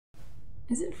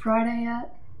Is it Friday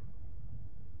yet?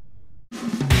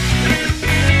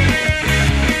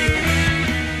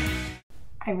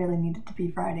 I really need it to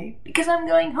be Friday because I'm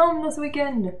going home this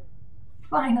weekend.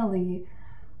 Finally.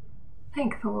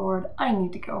 Thank the Lord. I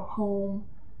need to go home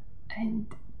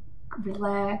and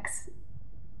relax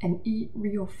and eat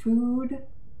real food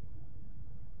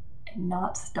and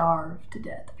not starve to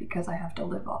death because I have to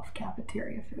live off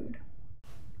cafeteria food.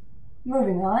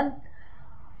 Moving on.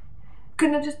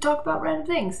 Gonna just talk about random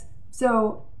things.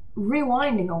 So,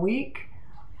 rewinding a week,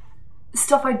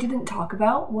 stuff I didn't talk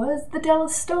about was the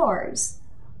Dallas Stars.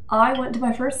 I went to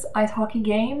my first ice hockey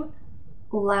game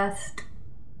last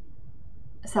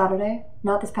Saturday,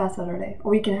 not this past Saturday, a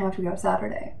week and a half ago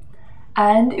Saturday,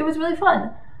 and it was really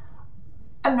fun.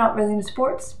 I'm not really into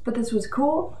sports, but this was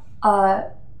cool. I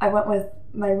went with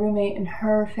my roommate and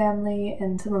her family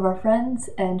and some of our friends,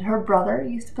 and her brother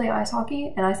used to play ice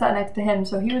hockey, and I sat next to him,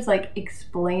 so he was like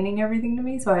explaining everything to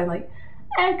me, so I like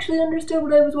actually understood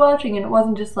what I was watching, and it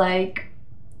wasn't just like,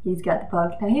 he's got the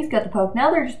puck, now he's got the puck,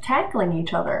 now they're just tackling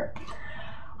each other.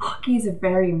 Hockey is a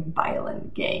very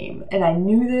violent game, and I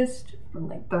knew this from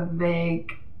like the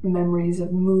vague memories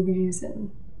of movies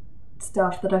and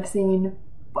stuff that I've seen,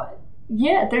 but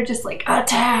yeah, they're just like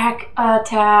attack,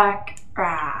 attack,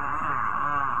 attack.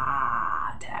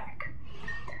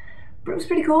 But it was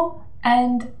pretty cool,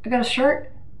 and I got a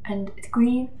shirt, and it's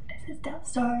green, and it says Dallas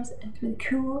Stars, and it's really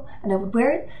cool, and I would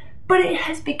wear it, but it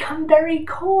has become very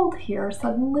cold here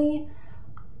suddenly.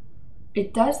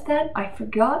 It does that. I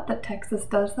forgot that Texas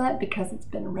does that because it's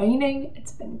been raining,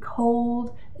 it's been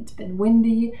cold, it's been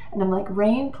windy, and I'm like,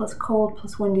 rain plus cold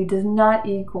plus windy does not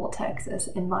equal Texas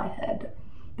in my head.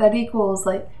 That equals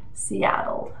like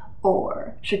Seattle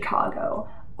or Chicago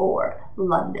or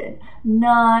London,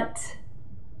 not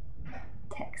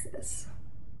Texas.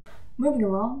 Moving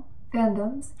along,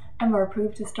 fandoms. Emma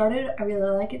Approved has started. I really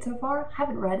like it so far.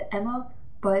 Haven't read Emma,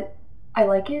 but I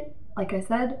like it. Like I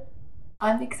said,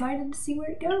 I'm excited to see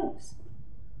where it goes.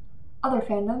 Other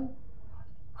fandom.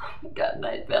 Oh my god,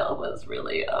 Night Vale was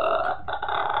really oh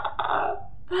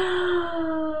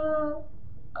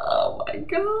my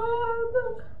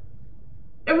god.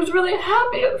 It was really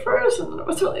happy at first, and then it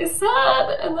was really sad,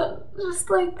 and then just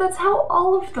like, that's how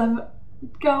all of them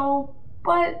go,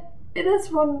 but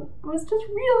this one was just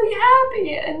really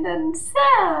happy, and then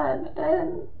sad,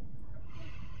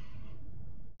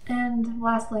 and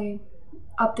lastly,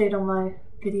 update on my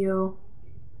video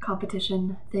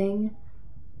competition thing.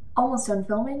 Almost done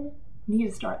filming, need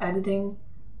to start editing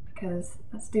because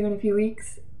that's due in a few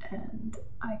weeks, and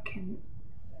I can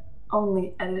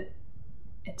only edit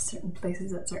at certain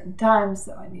places at certain times,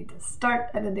 so I need to start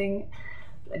editing.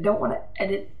 But I don't want to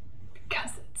edit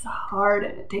because it's hard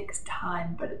and it takes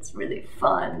time, but it's really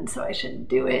fun, so I should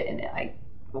do it, and I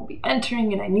will be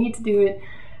entering and I need to do it.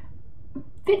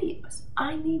 Videos,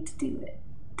 I need to do it.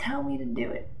 Tell me to do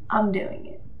it. I'm doing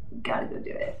it. Gotta go do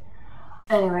it.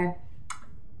 Anyway,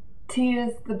 tea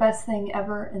is the best thing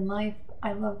ever in life.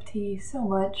 I love tea so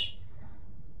much.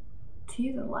 Tea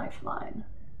is a lifeline.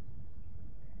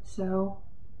 So,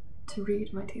 to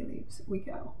read my tea leaves, we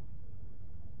go.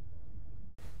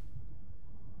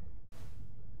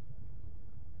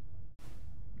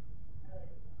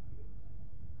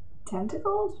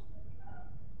 Tentacles?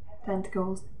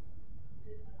 Tentacles.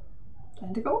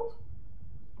 Tentacles?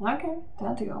 Okay,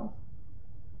 tentacles.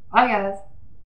 Bye guys.